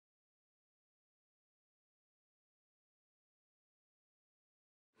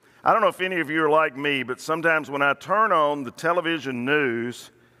I don't know if any of you are like me, but sometimes when I turn on the television news,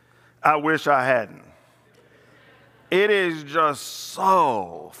 I wish I hadn't. It is just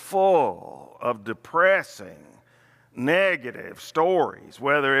so full of depressing, negative stories,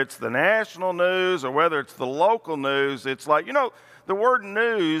 whether it's the national news or whether it's the local news. It's like, the word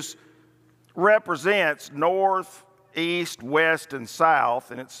news represents north, east, west, and south,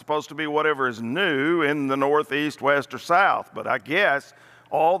 and it's supposed to be whatever is new in the north, east, west, or south. But I guess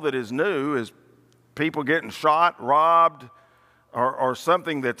all that is new is people getting shot, robbed, or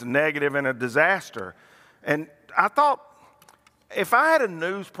something that's negative and a disaster. And I thought, if I had a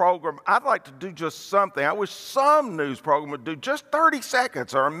news program, I'd like to do just something. I wish some news program would do just 30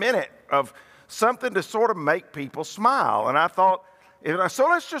 seconds or a minute of something to sort of make people smile. And I thought, so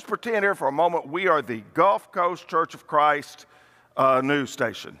let's just pretend here for a moment we are the Gulf Coast Church of Christ news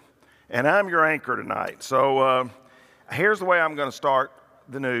station. And I'm your anchor tonight. So here's the way I'm going to start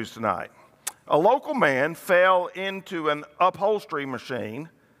the news tonight. A local man fell into an upholstery machine,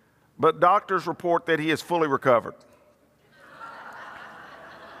 but doctors report that he is fully recovered.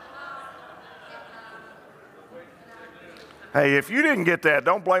 Hey, if you didn't get that,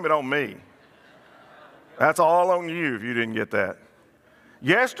 don't blame it on me. That's all on you if you didn't get that.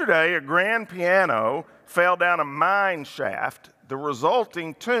 Yesterday, a grand piano fell down a mine shaft. The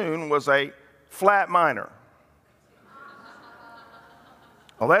resulting tune was a flat minor.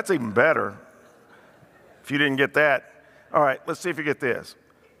 Well, that's even better if you didn't get that. All right, let's see if you get this.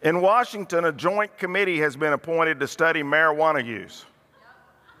 In Washington, a joint committee has been appointed to study marijuana use.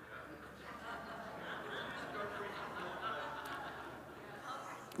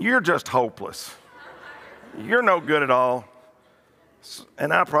 You're just hopeless. You're no good at all.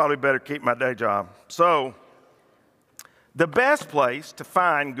 And I probably better keep my day job. So, the best place to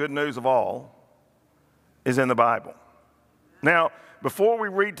find good news of all is in the Bible. Now, before we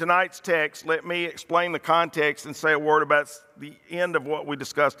read tonight's text, let me explain the context and say a word about the end of what we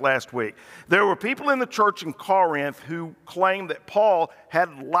discussed last week. There were people in the church in Corinth who claimed that Paul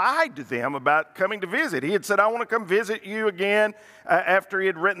had lied to them about coming to visit. He had said, I want to come visit you again after he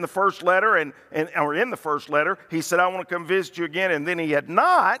had written the first letter, or in the first letter. He said, I want to come visit you again, and then he had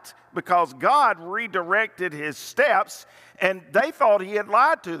not, because God redirected his steps, and they thought he had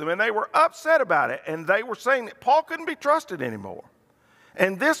lied to them, and they were upset about it, and they were saying that Paul couldn't be trusted anymore.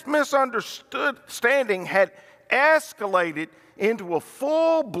 And this misunderstanding had escalated into a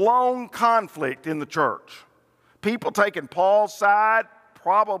full-blown conflict in the church. People taking Paul's side,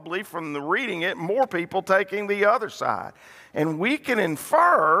 probably from the reading it, more people taking the other side. And we can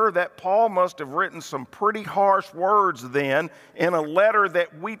infer that Paul must have written some pretty harsh words then in a letter that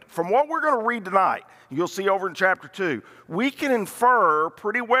from what we're going to read tonight, you'll see over in chapter 2, we can infer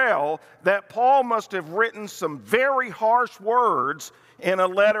pretty well that Paul must have written some very harsh words in a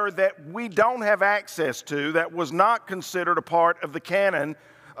letter that we don't have access to, that was not considered a part of the canon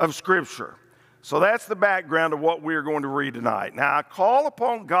of Scripture. So that's the background of what we're going to read tonight. Now, I call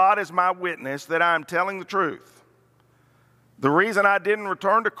upon God as my witness that I am telling the truth. The reason I didn't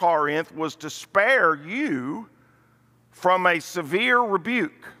return to Corinth was to spare you from a severe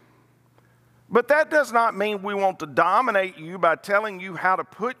rebuke. But that does not mean we want to dominate you by telling you how to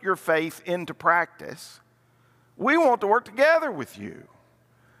put your faith into practice. We want to work together with you,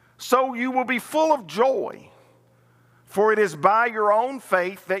 so you will be full of joy, for it is by your own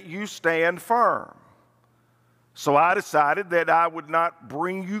faith that you stand firm. So I decided that I would not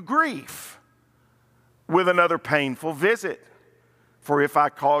bring you grief with another painful visit. For if I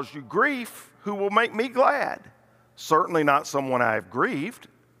cause you grief, who will make me glad? Certainly not someone I have grieved.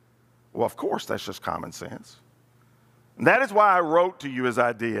 Well, of course, that's just common sense. And that is why I wrote to you as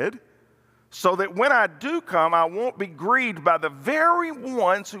I did, so that when I do come, I won't be grieved by the very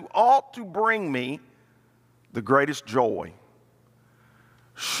ones who ought to bring me the greatest joy.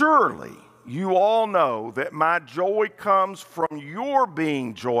 Surely you all know that my joy comes from your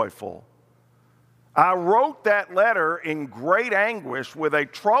being joyful. I wrote that letter in great anguish with a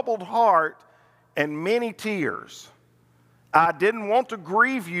troubled heart and many tears. I didn't want to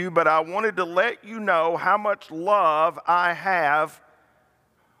grieve you, but I wanted to let you know how much love I have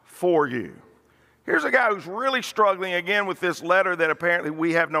for you. Here's a guy who's really struggling again with this letter that apparently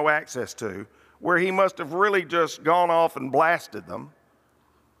we have no access to, where he must have really just gone off and blasted them.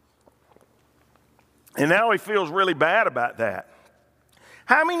 And now he feels really bad about that.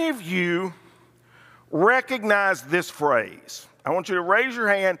 How many of you recognize this phrase? I want you to raise your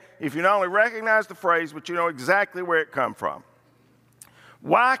hand if you not only recognize the phrase, but you know exactly where it comes from.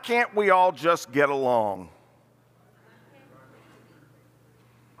 Why can't we all just get along?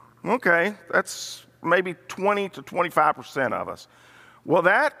 Okay, that's maybe 20 to 25% of us. Well,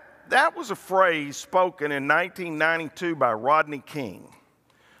 that that was a phrase spoken in 1992 by Rodney King,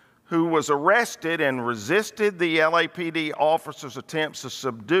 who was arrested and resisted the LAPD officers' attempts to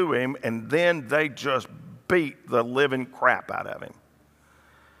subdue him, and then they just beat the living crap out of him.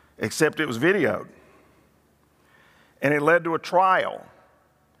 Except it was videoed. And it led to a trial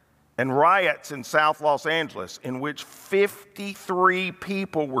and riots in South Los Angeles in which 53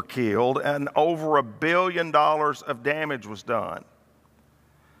 people were killed and over $1 billion of damage was done.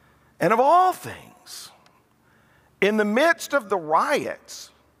 And of all things, in the midst of the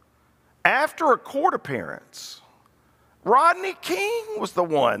riots, after a court appearance, Rodney King was the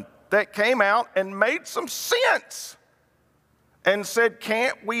one that came out and made some sense and said,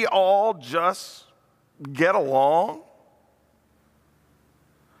 can't we all just get along?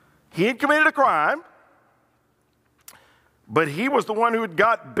 He had committed a crime, but he was the one who had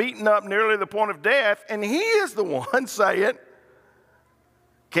got beaten up nearly to the point of death, and he is the one saying,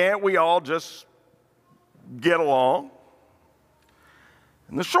 can't we all just get along?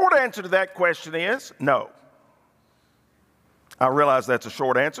 And the short answer to that question is no. I realize that's a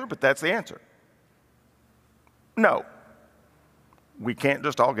short answer, but that's the answer. No. We can't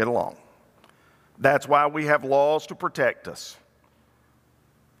just all get along. That's why we have laws to protect us.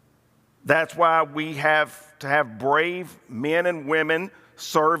 That's why we have to have brave men and women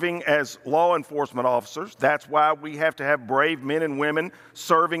serving as law enforcement officers. That's why we have to have brave men and women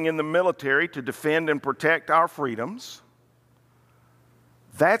serving in the military to defend and protect our freedoms.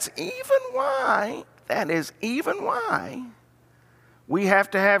 That is even why we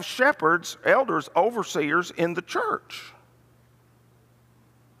have to have shepherds, elders, overseers in the church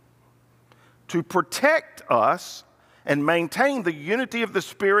to protect us and maintain the unity of the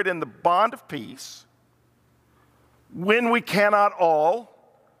Spirit and the bond of peace when we cannot all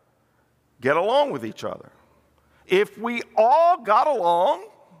get along with each other. If we all got along,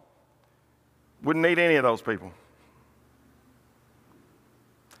 wouldn't need any of those people.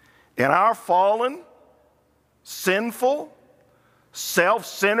 In our fallen, sinful,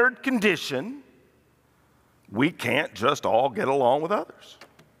 self-centered condition, we can't just all get along with others.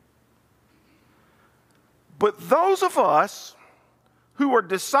 But those of us who are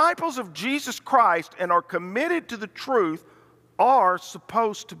disciples of Jesus Christ and are committed to the truth are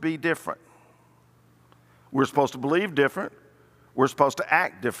supposed to be different. We're supposed to believe different. We're supposed to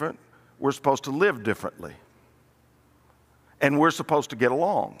act different. We're supposed to live differently. And we're supposed to get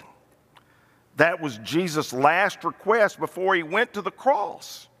along. That was Jesus' last request before he went to the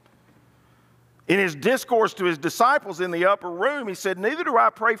cross. In his discourse to his disciples in the upper room, he said, neither do I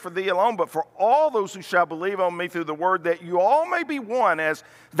pray for thee alone, but for all those who shall believe on me through the word, that you all may be one, as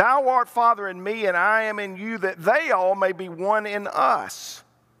thou art, Father, in me, and I am in you, that they all may be one in us.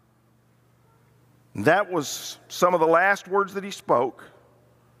 That was some of the last words that he spoke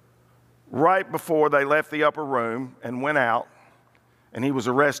right before they left the upper room and went out, and he was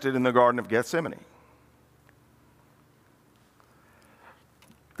arrested in the Garden of Gethsemane.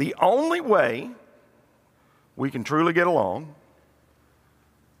 The only way we can truly get along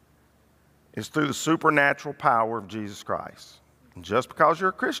is through the supernatural power of Jesus Christ. And just because you're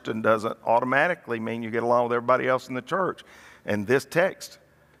a Christian doesn't automatically mean you get along with everybody else in the church. And this text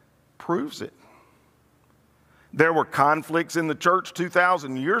proves it. There were conflicts in the church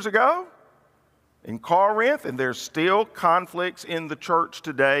 2,000 years ago in Corinth, and there's still conflicts in the church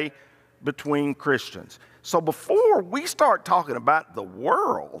today between Christians. So before we start talking about the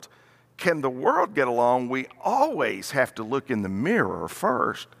world, can the world get along? We always have to look in the mirror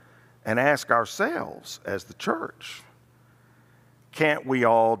first and ask ourselves as the church, can't we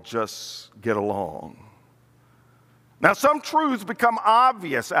all just get along? Now, some truths become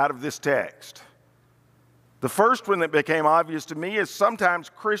obvious out of this text. The first one that became obvious to me is sometimes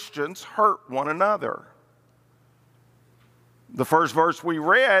Christians hurt one another. The first verse we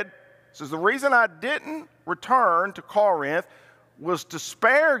read says, the reason I didn't return to Corinth was to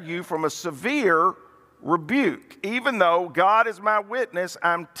spare you from a severe rebuke. Even though God is my witness,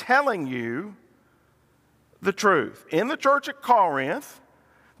 I'm telling you the truth. In the church at Corinth,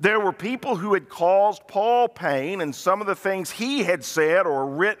 there were people who had caused Paul pain, and some of the things he had said or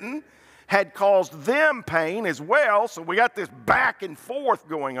written had caused them pain as well. So we got this back and forth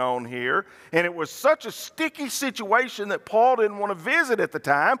going on here. And it was such a sticky situation that Paul didn't want to visit at the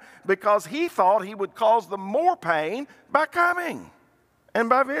time because he thought he would cause them more pain by coming and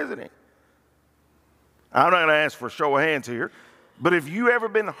by visiting. I'm not going to ask for a show of hands here, but have you ever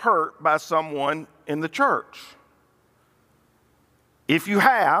been hurt by someone in the church? If you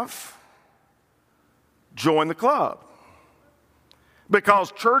have, join the club.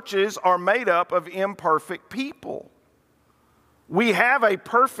 Because churches are made up of imperfect people. We have a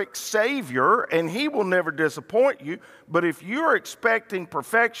perfect Savior, and He will never disappoint you. But if you're expecting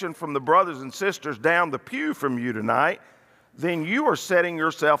perfection from the brothers and sisters down the pew from you tonight, then you are setting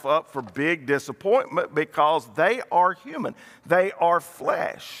yourself up for big disappointment, because they are human. They are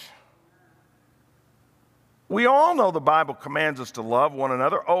flesh. We all know the Bible commands us to love one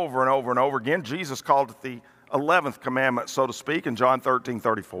another over and over and over again. Jesus called it the 11th commandment, so to speak, in John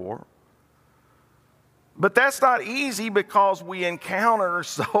 13:34. But that's not easy, because we encounter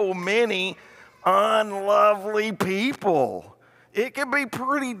so many unlovely people. It can be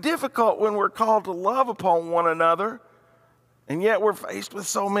pretty difficult when we're called to love upon one another, and yet we're faced with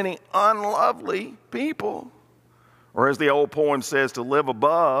so many unlovely people. Or as the old poem says, to live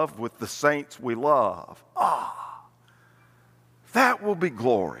above with the saints we love. That will be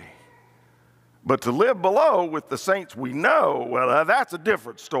glory. But to live below with the saints we know, well, that's a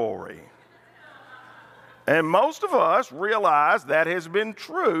different story. And most of us realize that has been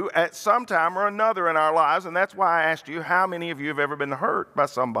true at some time or another in our lives, and that's why I asked you, how many of you have ever been hurt by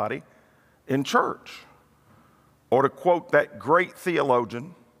somebody in church? Or to quote that great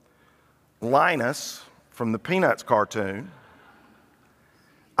theologian, Linus, from the Peanuts cartoon,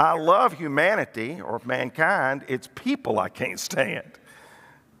 I love humanity, or mankind, it's people I can't stand.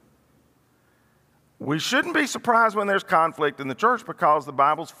 We shouldn't be surprised when there's conflict in the church, because the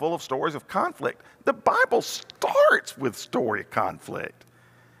Bible's full of stories of conflict. The Bible starts with story of conflict.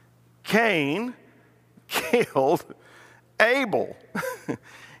 Cain killed Abel,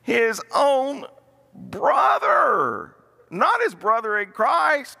 his own brother, not his brother in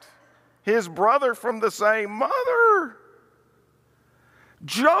Christ, his brother from the same mother.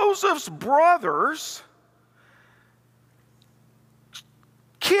 Joseph's brothers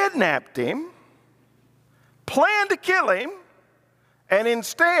kidnapped him, planned to kill him, and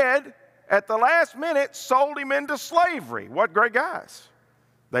instead, at the last minute, sold him into slavery. What great guys.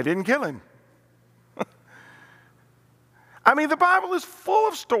 They didn't kill him. I mean, the Bible is full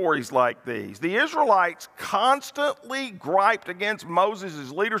of stories like these. The Israelites constantly griped against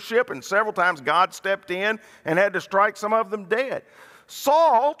Moses' leadership, and several times God stepped in and had to strike some of them dead.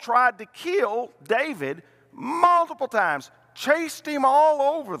 Saul tried to kill David multiple times, chased him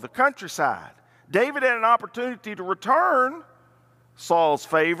all over the countryside. David had an opportunity to return Saul's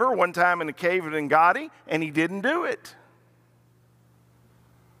favor one time in a cave at Engedi, and he didn't do it.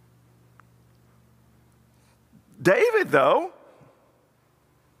 David, though,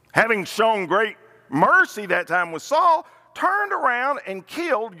 having shown great mercy that time with Saul, turned around and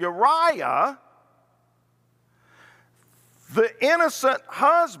killed Uriah, the innocent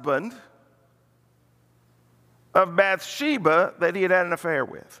husband of Bathsheba that he had had an affair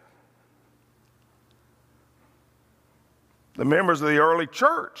with. The members of the early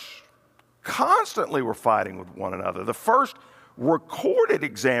church constantly were fighting with one another. The first recorded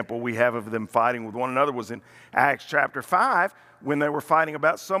example we have of them fighting with one another was in Acts chapter 5, when they were fighting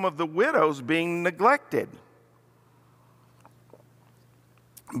about some of the widows being neglected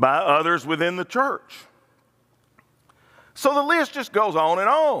by others within the church. So the list just goes on and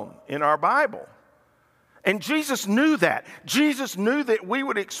on in our Bible. And Jesus knew that. Jesus knew that we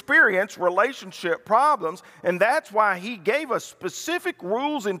would experience relationship problems, and that's why He gave us specific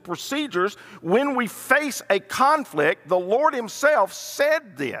rules and procedures when we face a conflict. The Lord Himself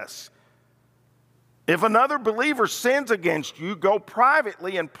said this. If another believer sins against you, go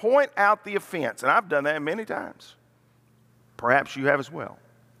privately and point out the offense. And I've done that many times. Perhaps you have as well.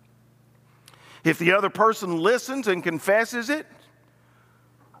 If the other person listens and confesses it,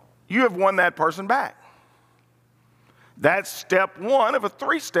 you have won that person back. That's step one of a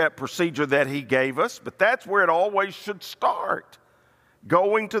three-step procedure that He gave us, but that's where it always should start,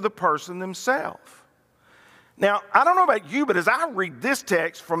 going to the person themselves. Now, I don't know about you, but as I read this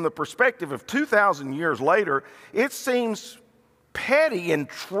text from the perspective of 2,000 years later, it seems petty and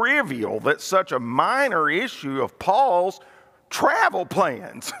trivial that such a minor issue of Paul's travel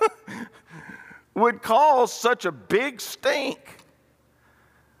plans would cause such a big stink.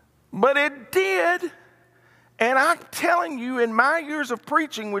 But it did. And I'm telling you, in my years of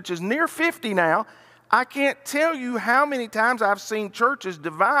preaching, which is near 50 now, I can't tell you how many times I've seen churches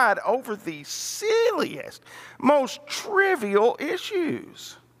divide over the silliest, most trivial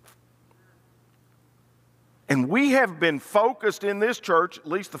issues. And we have been focused in this church, at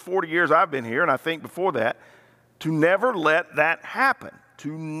least the 40 years I've been here, and I think before that, to never let that happen.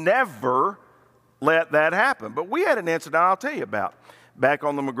 To never let that happen. But we had an incident I'll tell you about back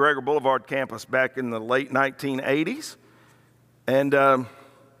on the McGregor Boulevard campus back in the late 1980s. And I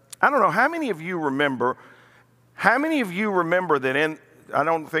don't know, how many of you remember that I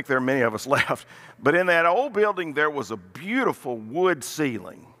don't think there are many of us left, but in that old building there was a beautiful wood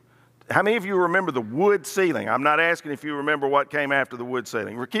ceiling. How many of you remember the wood ceiling? I'm not asking if you remember what came after the wood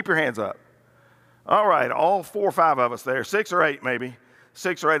ceiling. Keep your hands up. All right, all 4 or 5 of us there, 6 or 8 maybe,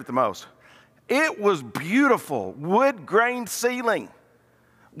 6 or 8 at the most. It was beautiful, wood grain ceiling.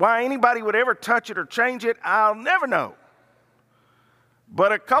 Why anybody would ever touch it or change it, I'll never know.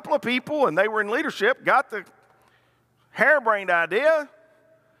 But a couple of people, and they were in leadership, got the harebrained idea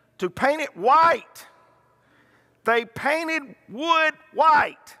to paint it white. They painted wood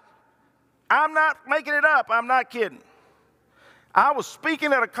white. I'm not making it up. I'm not kidding. I was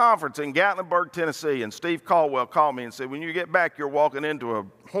speaking at a conference in Gatlinburg, Tennessee, and Steve Caldwell called me and said, when you get back, you're walking into a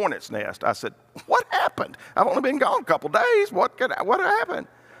hornet's nest. I said, what happened? I've only been gone a couple days. What happened?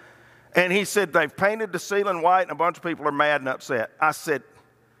 And he said, they've painted the ceiling white and a bunch of people are mad and upset. I said,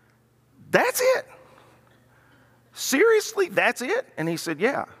 that's it? Seriously, that's it? And he said,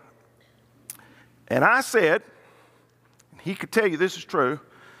 yeah. And I said, he could tell you this is true,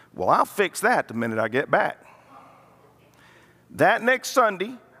 well, I'll fix that the minute I get back. That next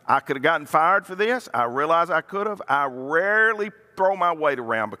Sunday, I could have gotten fired for this. I realize I could have. I rarely throw my weight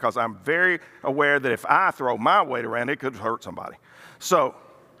around because I'm very aware that if I throw my weight around, it could hurt somebody. So,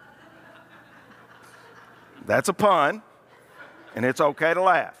 that's a pun, and it's okay to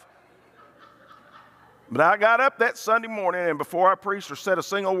laugh. But I got up that Sunday morning, and before I preached or said a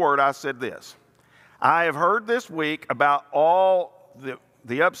single word, I said this. I have heard this week about all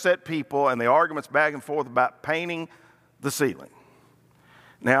the upset people and the arguments back and forth about painting the ceiling.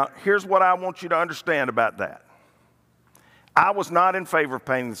 Now, here's what I want you to understand about that. I was not in favor of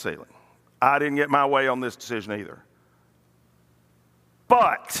painting the ceiling. I didn't get my way on this decision either.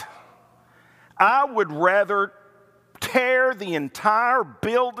 But I would rather tear the entire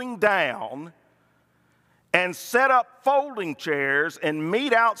building down and set up folding chairs and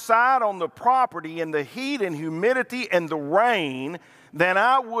meet outside on the property in the heat and humidity and the rain than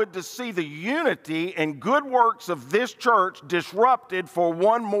I would to see the unity and good works of this church disrupted for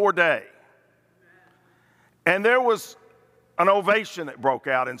one more day. And there was an ovation that broke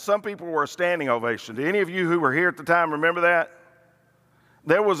out, and some people were a standing ovation. Do any of you who were here at the time remember that?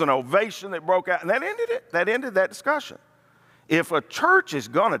 There was an ovation that broke out, and that ended it. That ended that discussion. If a church is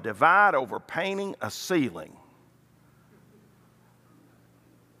going to divide over painting a ceiling,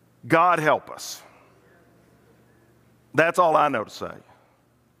 God help us. That's all I know to say.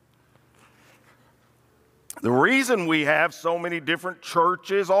 The reason we have so many different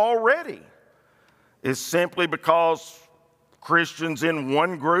churches already is simply because Christians in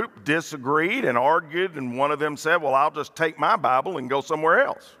one group disagreed and argued, and one of them said, well, I'll just take my Bible and go somewhere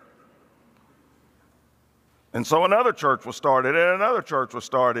else. And so another church was started, and another church was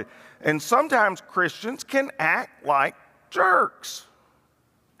started. And sometimes Christians can act like jerks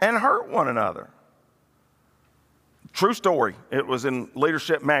and hurt one another. True story. It was in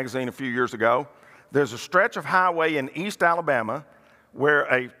Leadership magazine a few years ago. There's a stretch of highway in East Alabama where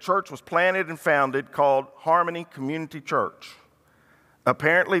a church was planted and founded called Harmony Community Church.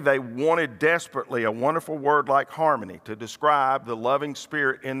 Apparently, they wanted desperately a wonderful word like harmony to describe the loving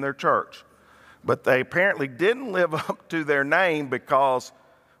spirit in their church. But they apparently didn't live up to their name because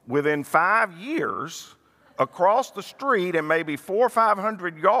within 5 years, across the street and maybe 400 or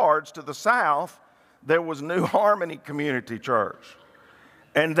 500 yards to the south, there was New Harmony Community Church.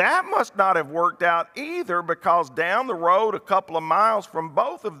 And that must not have worked out either, because down the road a couple of miles from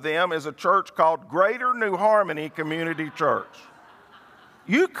both of them is a church called Greater New Harmony Community Church.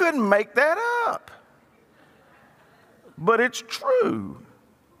 You couldn't make that up. But it's true.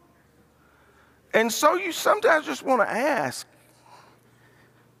 And so you sometimes just want to ask,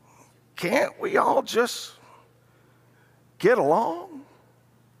 can't we all just get along?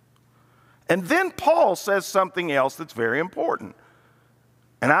 And then Paul says something else that's very important.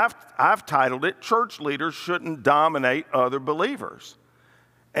 And I've titled it, Church Leaders Shouldn't Dominate Other Believers.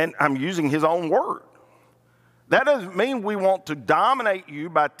 And I'm using his own word. That doesn't mean we want to dominate you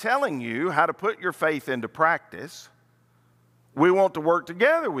by telling you how to put your faith into practice. We want to work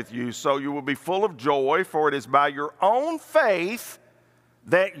together with you so you will be full of joy, for it is by your own faith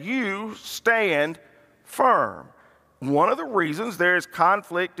that you stand firm. One of the reasons there is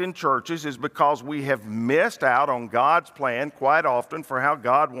conflict in churches is because we have missed out on God's plan quite often for how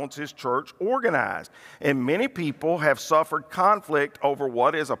God wants His church organized. And many people have suffered conflict over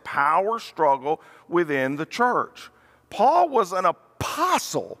what is a power struggle within the church. Paul was an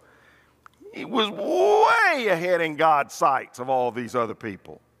apostle. He was way ahead in God's sights of all these other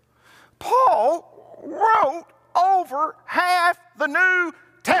people. Paul wrote over half the New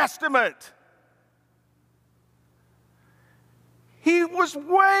Testament. he was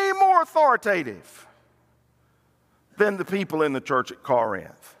way more authoritative than the people in the church at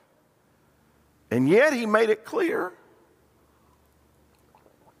Corinth. And yet he made it clear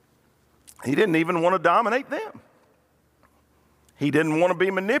he didn't even want to dominate them. He didn't want to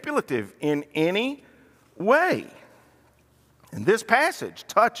be manipulative in any way. And this passage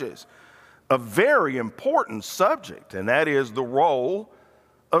touches a very important subject, and that is the role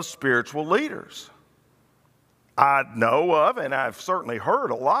of spiritual leaders. I know of, and I've certainly heard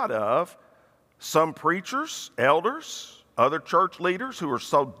a lot of, some preachers, elders, other church leaders who are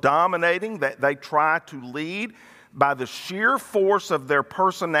so dominating that they try to lead by the sheer force of their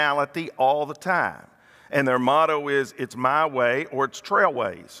personality all the time. And their motto is, it's my way or it's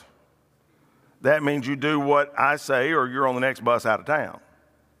trailways. That means you do what I say or you're on the next bus out of town.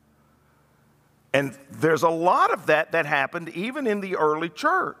 And there's a lot of that happened even in the early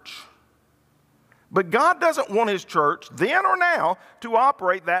church. But God doesn't want his church, then or now, to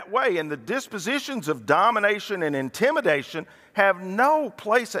operate that way. And the dispositions of domination and intimidation have no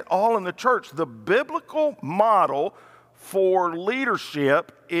place at all in the church. The biblical model for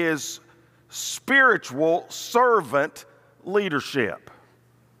leadership is spiritual servant leadership.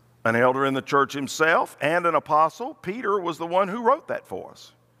 An elder in the church himself and an apostle, Peter, was the one who wrote that for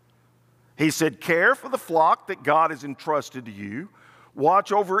us. He said, care for the flock that God has entrusted to you.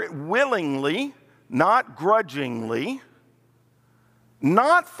 Watch over it willingly, not grudgingly,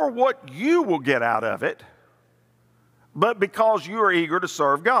 not for what you will get out of it, but because you are eager to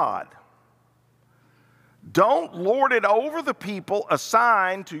serve God. Don't lord it over the people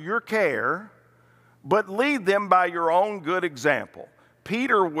assigned to your care, but lead them by your own good example.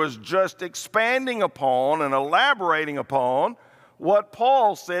 Peter was just expanding upon and elaborating upon what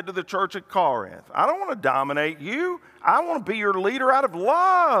Paul said to the church at Corinth. I don't want to dominate you. I want to be your leader out of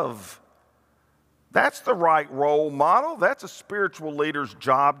love. That's the right role model. That's a spiritual leader's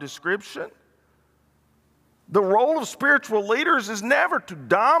job description. The role of spiritual leaders is never to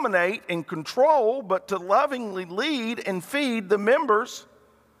dominate and control, but to lovingly lead and feed the members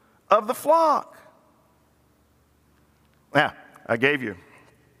of the flock. Now, I gave you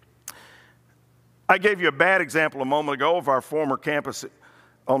a bad example a moment ago of our former campus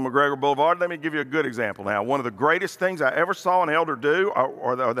on McGregor Boulevard. Let me give you a good example now. One of the greatest things I ever saw an elder do,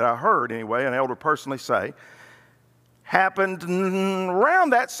 or that I heard anyway, an elder personally say, happened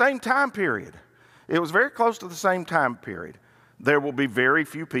around that same time period. It was very close to the same time period. There will be very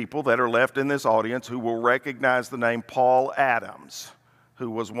few people that are left in this audience who will recognize the name Paul Adams, who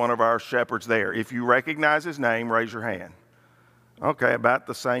was one of our shepherds there. If you recognize his name, raise your hand. Okay, about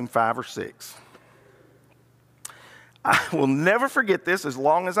the same 5 or 6. I will never forget this as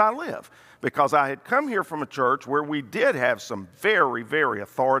long as I live, because I had come here from a church where we did have some very, very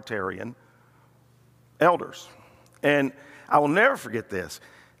authoritarian elders. And I will never forget this.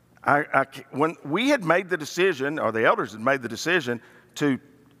 When we had made the decision, or the elders had made the decision to,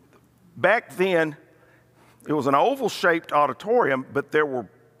 back then, it was an oval-shaped auditorium, but there were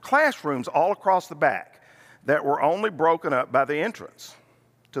classrooms all across the back that were only broken up by the entrance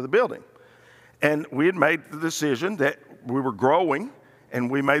to the building. And we had made the decision that we were growing,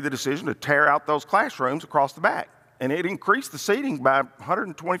 and we made the decision to tear out those classrooms across the back. And it increased the seating by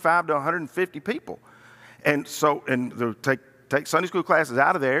 125 to 150 people. And so, take Sunday school classes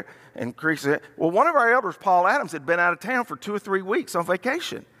out of there and increase it. Well, one of our elders, Paul Adams, had been out of town for 2 or 3 weeks on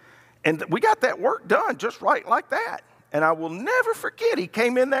vacation. And we got that work done just right like that. And I will never forget, he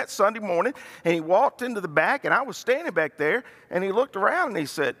came in that Sunday morning, and he walked into the back, and I was standing back there, and he looked around, and he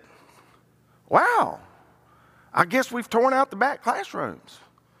said, wow, I guess we've torn out the back classrooms.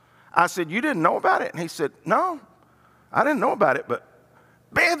 I said, you didn't know about it? And he said, no, I didn't know about it, but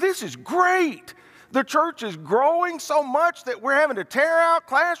man, this is great. The church is growing so much that we're having to tear out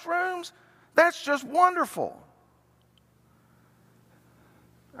classrooms. That's just wonderful.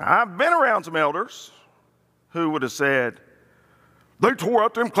 I've been around some elders who would have said, they tore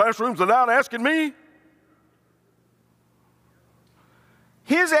out them classrooms without asking me.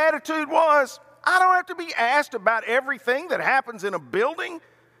 His attitude was, I don't have to be asked about everything that happens in a building.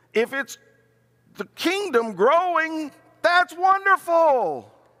 If it's the kingdom growing, that's wonderful.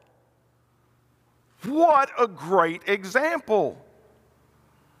 What a great example.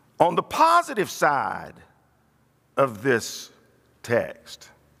 On the positive side of this text,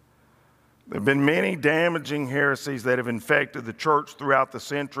 there have been many damaging heresies that have infected the church throughout the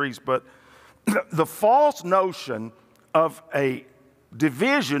centuries, but the false notion of a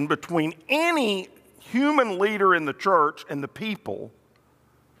division between any human leader in the church and the people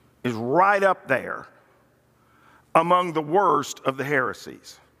is right up there among the worst of the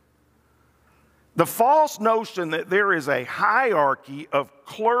heresies. The false notion that there is a hierarchy of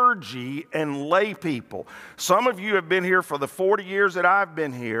clergy and lay people. Some of you have been here for the 40 years that I've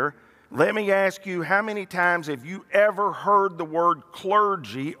been here. Let me ask you, how many times have you ever heard the word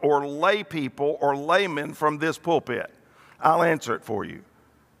clergy or lay people or laymen from this pulpit? I'll answer it for you.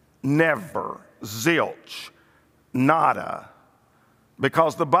 Never. Zilch. Nada.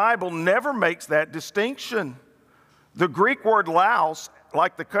 Because the Bible never makes that distinction. The Greek word laos,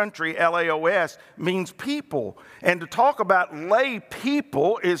 like the country, L-A-O-S, means people. And to talk about lay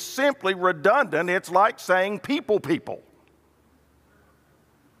people is simply redundant. It's like saying people.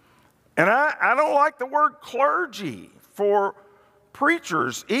 And I don't like the word clergy for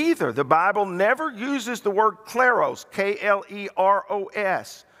preachers either. The Bible never uses the word kleros,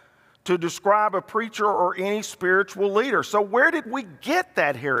 K-L-E-R-O-S, to describe a preacher or any spiritual leader. So where did we get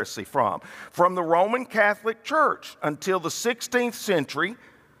that heresy from? From the Roman Catholic Church. Until the 16th century,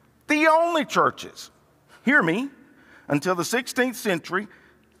 the only churches, hear me, until the 16th century,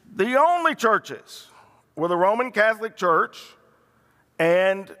 the only churches were the Roman Catholic Church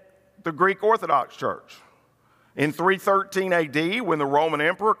and the Greek Orthodox Church. In 313 AD, when the Roman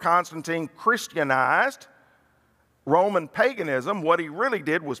Emperor Constantine Christianized Roman paganism, what he really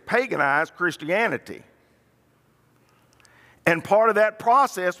did was paganize Christianity. And part of that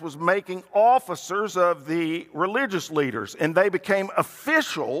process was making officers of the religious leaders, and they became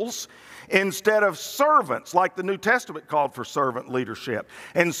officials instead of servants, like the New Testament called for servant leadership.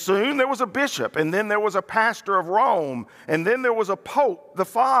 And soon there was a bishop, and then there was a pastor of Rome, and then there was a pope, the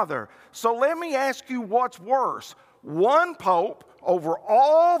father. So let me ask you, what's worse? One pope over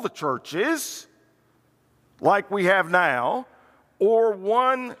all the churches, like we have now, or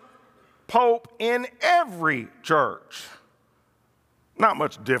one pope in every church? Not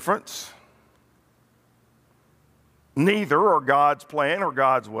much difference. Neither are God's plan or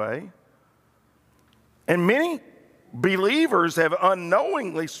God's way. And many believers have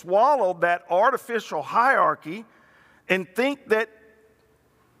unknowingly swallowed that artificial hierarchy and think that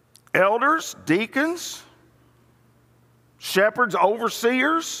elders, deacons, shepherds,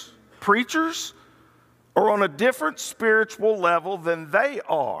 overseers, preachers are on a different spiritual level than they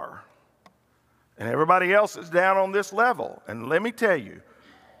are. And everybody else is down on this level. And let me tell you,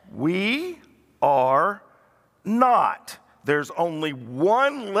 we are not. There's only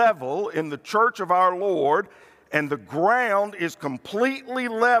one level in the church of our Lord, and the ground is completely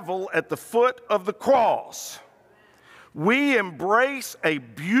level at the foot of the cross. We embrace a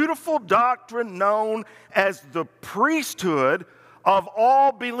beautiful doctrine known as the priesthood of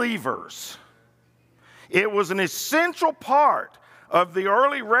all believers. It was an essential part of the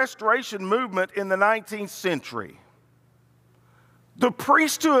early restoration movement in the 19th century. The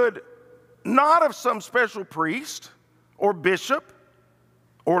priesthood, not of some special priest or bishop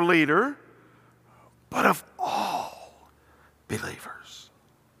or leader, but of all believers.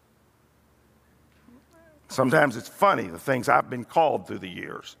 Sometimes it's funny, the things I've been called through the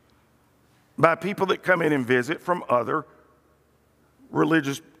years by people that come in and visit from other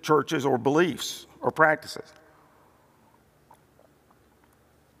religious churches or beliefs or practices.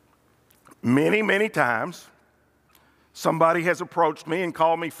 Many, many times, somebody has approached me and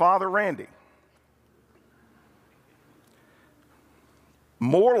called me Father Randy.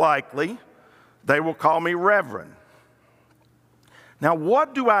 More likely, they will call me Reverend. Now,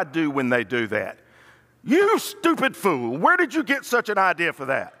 what do I do when they do that? You stupid fool, where did you get such an idea for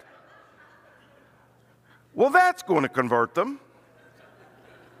that? Well, that's going to convert them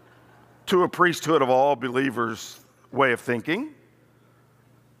to a priesthood of all believers way of thinking.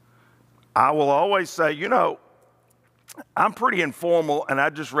 I will always say, you know, I'm pretty informal, and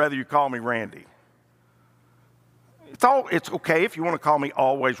I'd just rather you call me Randy. It's okay if you want to call me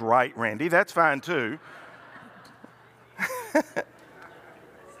Always Right Randy. That's fine too.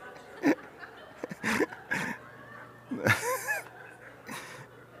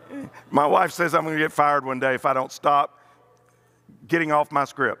 My wife says I'm going to get fired one day if I don't stop getting off my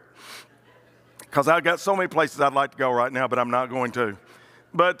script. Because I've got so many places I'd like to go right now, but I'm not going to.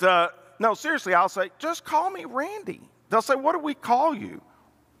 But no, seriously, I'll say, just call me Randy. They'll say, what do we call you?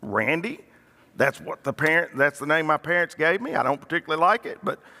 Randy? That's the name my parents gave me. I don't particularly like it,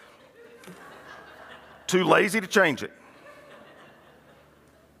 but too lazy to change it.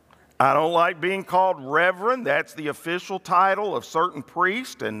 I don't like being called Reverend. That's the official title of certain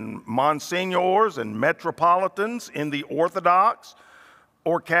priests and monsignors and metropolitans in the Orthodox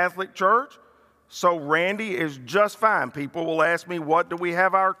or Catholic Church. So Randy is just fine. People will ask me, what do we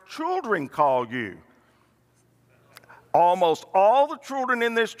have our children call you? Almost all the children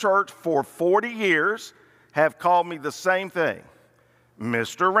in this church for 40 years have called me the same thing,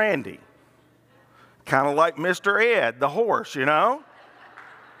 Mr. Randy. Kind of like Mr. Ed, the horse, you know?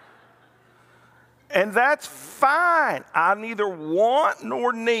 And that's fine. I neither want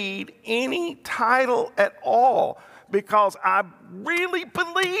nor need any title at all because I really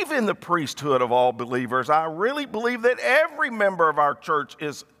believe in the priesthood of all believers. I really believe that every member of our church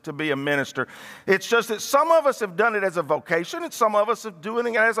is to be a minister. It's just that some of us have done it as a vocation and some of us are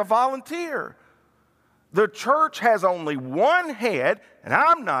doing it as a volunteer. The church has only one head, and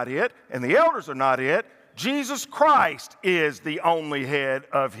I'm not it, and the elders are not it. Jesus Christ is the only head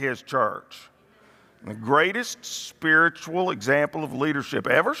of his church. The greatest spiritual example of leadership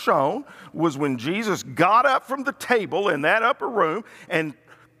ever shown was when Jesus got up from the table in that upper room and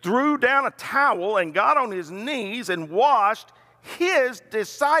threw down a towel and got on his knees and washed his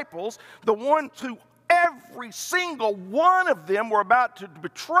disciples, the ones who every single one of them were about to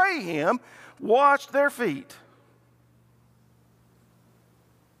betray him, washed their feet.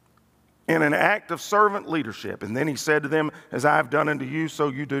 In an act of servant leadership. And then he said to them, as I have done unto you, so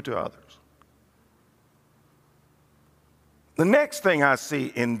you do to others. The next thing I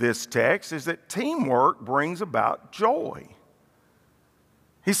see in this text is that teamwork brings about joy.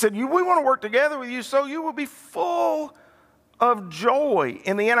 He said, we want to work together with you so you will be full of joy.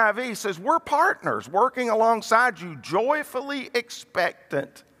 In the NIV, he says, we're partners working alongside you, joyfully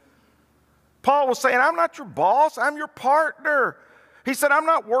expectant. Paul was saying, I'm not your boss, I'm your partner. He said, I'm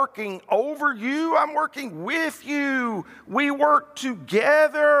not working over you, I'm working with you. We work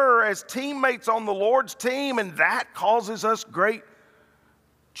together as teammates on the Lord's team, and that causes us great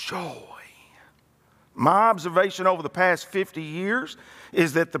joy. My observation over the past 50 years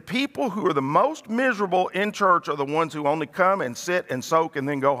is that the people who are the most miserable in church are the ones who only come and sit and soak and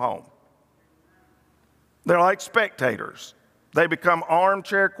then go home. They're like spectators. They become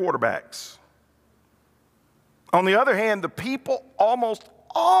armchair quarterbacks. On the other hand, the people almost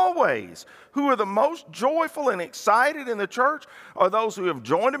always who are the most joyful and excited in the church are those who have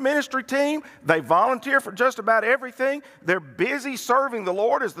joined a ministry team. They volunteer for just about everything. They're busy serving the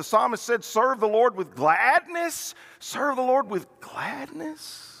Lord. As the psalmist said, serve the Lord with gladness. Serve the Lord with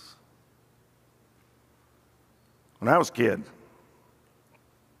gladness. When I was a kid,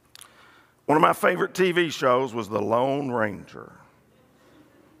 one of my favorite TV shows was The Lone Ranger.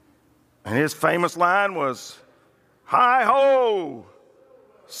 And his famous line was, "Hi-ho,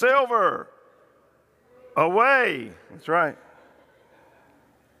 Silver, away." That's right.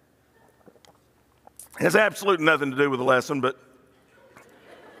 It has absolutely nothing to do with the lesson, but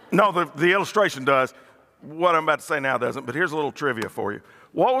no, the illustration does. What I'm about to say now doesn't, but here's a little trivia for you.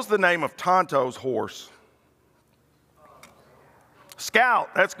 What was the name of Tonto's horse?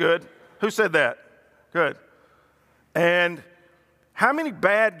 Scout, that's good. Who said that? Good. And how many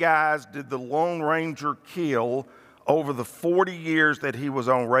bad guys did the Lone Ranger kill over the 40 years that he was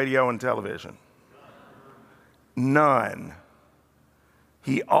on radio and television? None.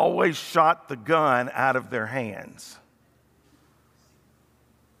 He always shot the gun out of their hands.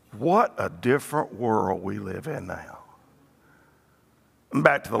 What a different world we live in now.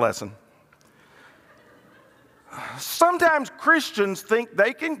 Back to the lesson. Sometimes Christians think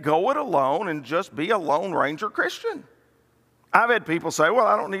they can go it alone and just be a Lone Ranger Christian. I've had people say, well,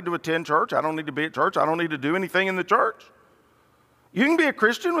 I don't need to attend church. I don't need to be at church. I don't need to do anything in the church. You can be a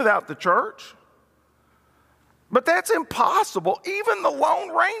Christian without the church. But that's impossible. Even the Lone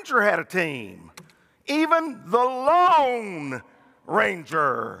Ranger had a team. Even the Lone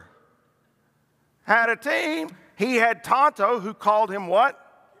Ranger had a team. He had Tonto, who called him what?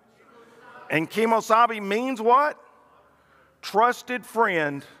 And Kimosabe means what? Trusted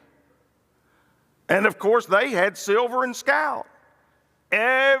friend. And of course, they had Silver and Scout.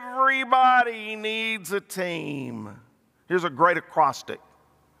 Everybody needs a team. Here's a great acrostic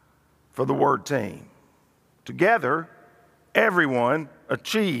for the word team. Together, everyone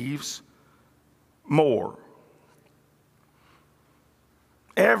achieves more.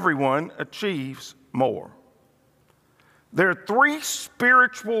 Everyone achieves more. There are 3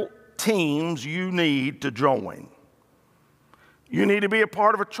 spiritual teams you need to join. You need to be a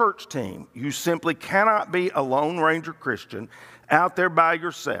part of a church team. You simply cannot be a Lone Ranger Christian out there by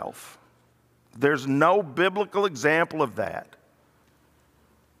yourself. There's no biblical example of that.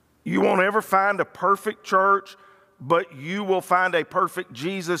 You won't ever find a perfect church, but you will find a perfect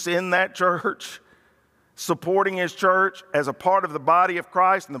Jesus in that church, supporting his church as a part of the body of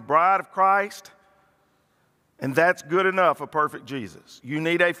Christ and the bride of Christ. And that's good enough, a perfect Jesus. You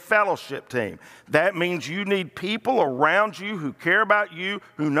need a fellowship team. That means you need people around you who care about you,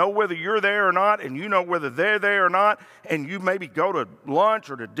 who know whether you're there or not, and you know whether they're there or not, and you maybe go to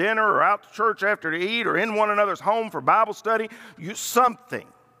lunch or to dinner or out to church after to eat or in one another's home for Bible study. Something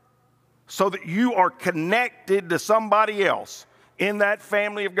so that you are connected to somebody else in that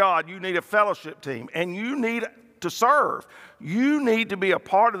family of God. You need a fellowship team, and you need to serve. You need to be a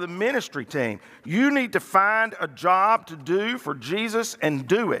part of the ministry team. You need to find a job to do for Jesus and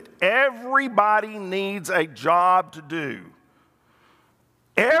do it. Everybody needs a job to do.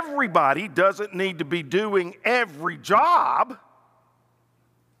 Everybody doesn't need to be doing every job,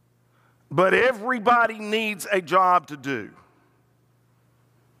 but everybody needs a job to do,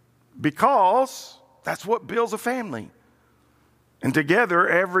 because that's what builds a family. And together,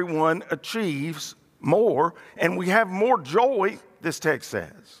 everyone achieves more, and we have more joy, this text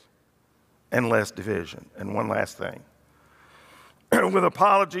says, and less division. And one last thing. With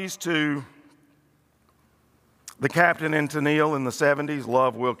apologies to the captain in Tennille in the 70s,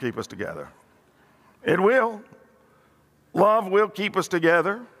 love will keep us together. It will. Love will keep us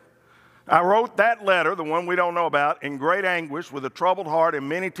together. I wrote that letter, the one we don't know about, in great anguish, with a troubled heart and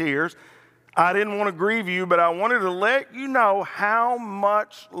many tears. I didn't want to grieve you, but I wanted to let you know how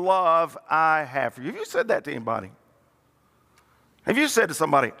much love I have for you. Have you said that to anybody? Have you said to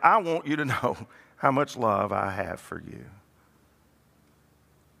somebody, I want you to know how much love I have for you?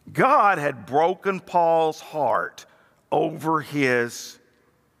 God had broken Paul's heart over his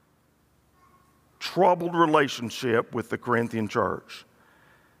troubled relationship with the Corinthian church.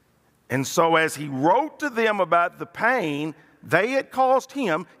 And so as he wrote to them about the pain they had caused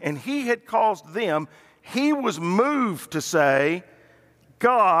him and he had caused them, he was moved to say,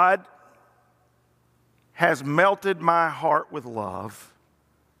 God has melted my heart with love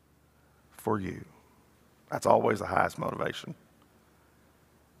for you. That's always the highest motivation.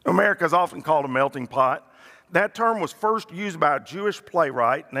 America is often called a melting pot. That term was first used by a Jewish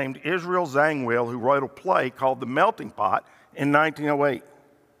playwright named Israel Zangwill, who wrote a play called The Melting Pot in 1908.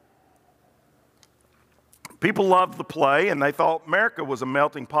 People loved the play, and they thought America was a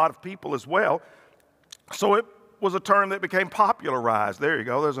melting pot of people as well. So it was a term that became popularized. There you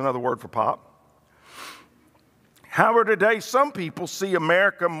go, there's another word for pop. However, today some people see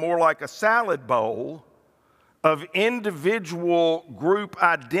America more like a salad bowl of individual group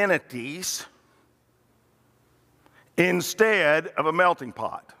identities instead of a melting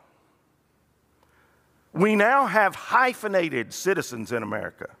pot. We now have hyphenated citizens in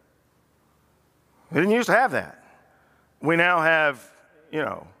America. We didn't used to have that. We now have,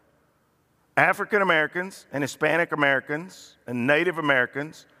 African Americans and Hispanic Americans and Native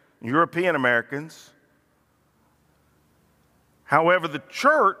Americans, and European Americans. However, the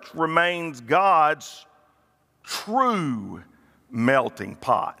church remains God's true melting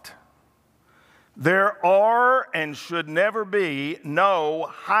pot. There are and should never be no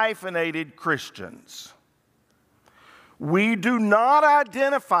hyphenated Christians. We do not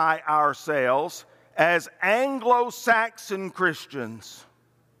identify ourselves as Anglo-Saxon Christians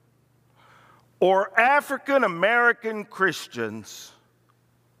or African American Christians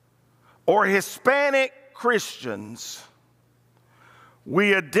or Hispanic Christians.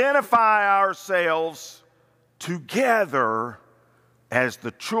 We identify ourselves together as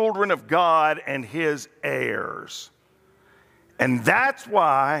the children of God and His heirs. And that's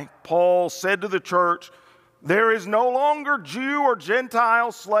why Paul said to the church, there is no longer Jew or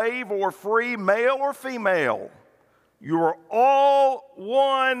Gentile, slave or free, male or female. You are all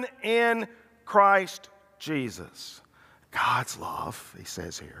one in Christ Jesus. God's love, he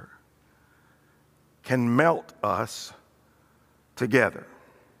says here, can melt us together.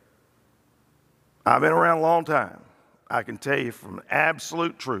 I've been around a long time. I can tell you from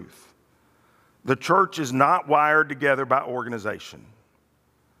absolute truth, the church is not wired together by organization.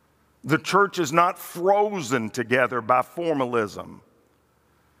 The church is not frozen together by formalism.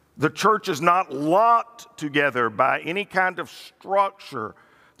 The church is not locked together by any kind of structure.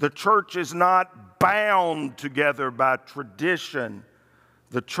 The church is not bound together by tradition.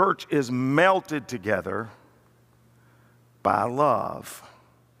 The church is melted together by love.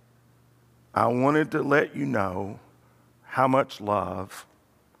 I wanted to let you know how much love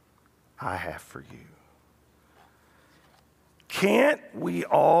I have for you. Can't we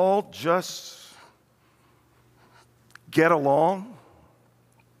all just get along?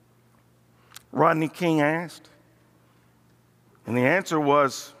 Rodney King asked. And the answer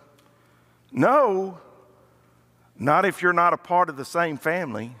was, no, not if you're not a part of the same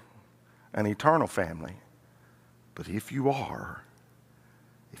family, an eternal family. But if you are,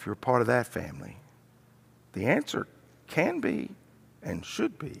 if you're part of that family, the answer can be and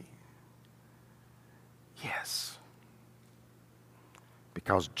should be yes.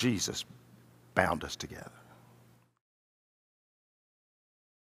 Because Jesus bound us together.